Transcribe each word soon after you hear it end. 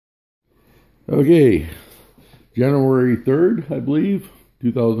Okay, January 3rd, I believe,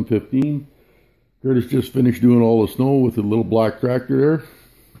 2015. Curtis just finished doing all the snow with a little black tractor there,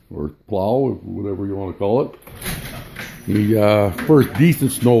 or plow, or whatever you want to call it. The first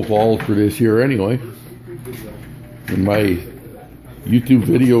decent snowfall for this year anyway. In my YouTube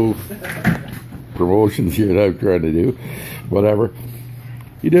video promotions here that I'm trying to do, whatever.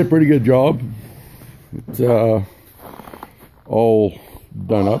 He did a pretty good job. It's all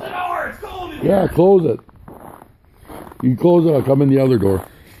done up. Yeah, close it. You can close it, I'll come in the other door.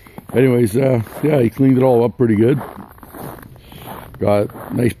 Anyways, yeah, he cleaned it all up pretty good. Got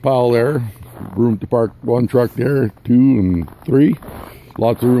a nice pile there. Room to park one truck there, 2 and 3.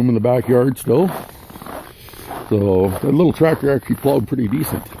 Lots of room in the backyard still. So, that little tractor actually plowed pretty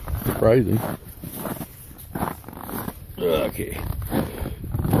decent. Surprising. Okay.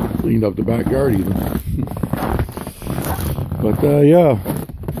 Cleaned up the backyard even. But, yeah.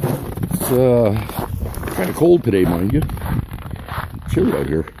 It's kind of cold today, mind you. It's chilly out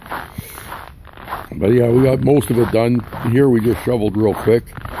here. But yeah, we got most of it done. Here we just shoveled real quick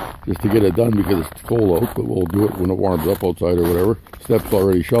just to get it done because it's cold out, but we'll do it when it warms up outside or whatever. Steps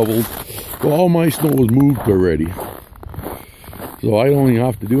already shoveled. So all my snow was moved already. So I don't even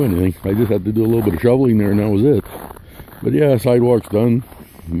have to do anything. I just had to do a little bit of shoveling there and that was it. But yeah, sidewalk's done.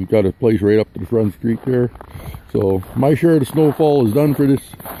 We've got a place right up to the front street there. So my share of the snowfall is done for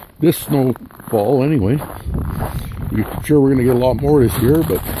this snowfall anyway. I'm sure we're going to get a lot more this year,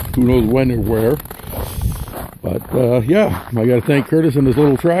 but who knows when or where. But yeah, I got to thank Curtis and his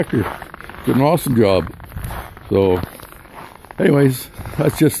little tractor. Did an awesome job. So anyways,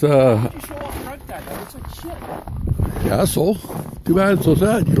 that's just yeah, so too bad it's so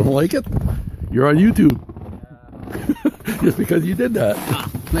sad. You don't like it? You're on YouTube. Just because you did that.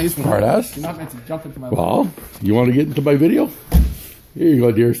 Nice one. Smart ass. You're not meant to jump into my Well, you want to get into my video? Here you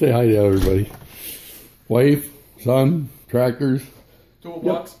go, dear. Say hi to everybody. Wife, son, tractors.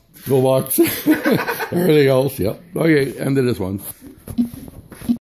 Toolbox. Yep. Toolbox. Everything else, yep. Okay, end of this one.